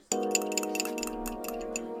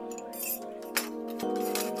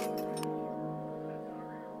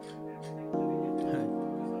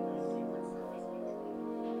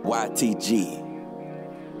YTG.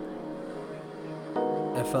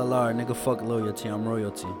 FLR, nigga, fuck loyalty, I'm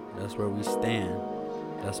royalty. That's where we stand.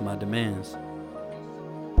 That's my demands.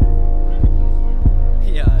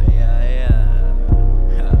 Yeah.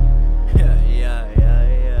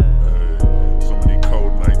 So many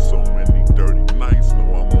cold nights, so many dirty nights.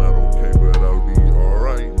 No, I'm not okay, but I'll be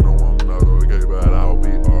alright. No, I'm not okay, but I'll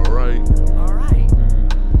be alright. Alright.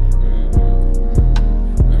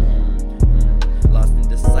 Lost in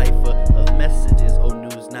the cipher of messages. Old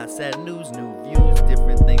news, not sad news. New views,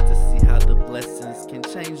 different things to see how the blessings can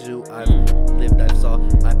change you. I've lived, I've saw,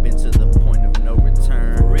 I've been to the point of no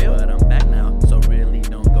return. For real? But I'm back now, so really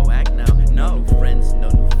don't go act now. No new friends, no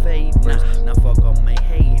new favors. Now fuck all my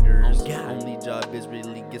haters. Only job is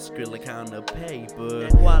really get skrill account of paper.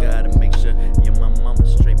 Gotta make sure my mama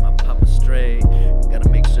straight, my papa straight. Gotta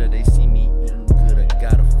make sure they see me eating good. I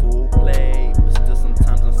got a full plate, but still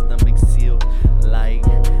sometimes my stomach sealed. Like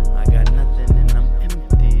I got nothing and I'm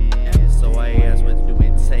empty. So I ask, what do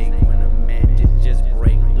it take when a man just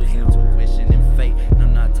break, lose intuition and faith? And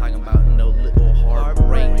I'm not talking about no little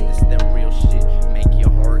heartbreak. This that real shit, make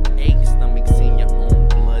your heart ache. Stomach seeing your own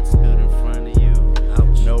blood spilled in front of you.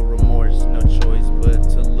 No remorse, no choice but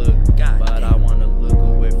to look. But I wanna look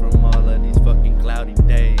away from all of these fucking cloudy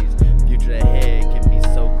days. Future ahead can be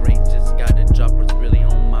so great, just gotta drop what's really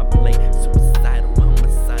on my plate. Suicidal,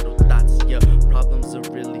 homicidal thoughts, yeah. Problems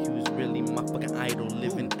are really who's really my fucking idol.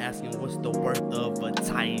 Living asking what's the worth of a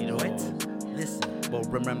title. Listen, but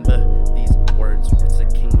remember these words. What's a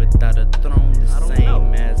king without a throne? The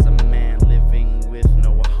same as a man living with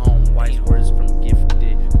no home. Wise words from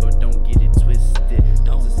gifted, but don't get it twisted.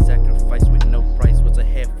 Don't a sacrifice with no price. What's a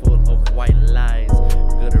head full of white lies?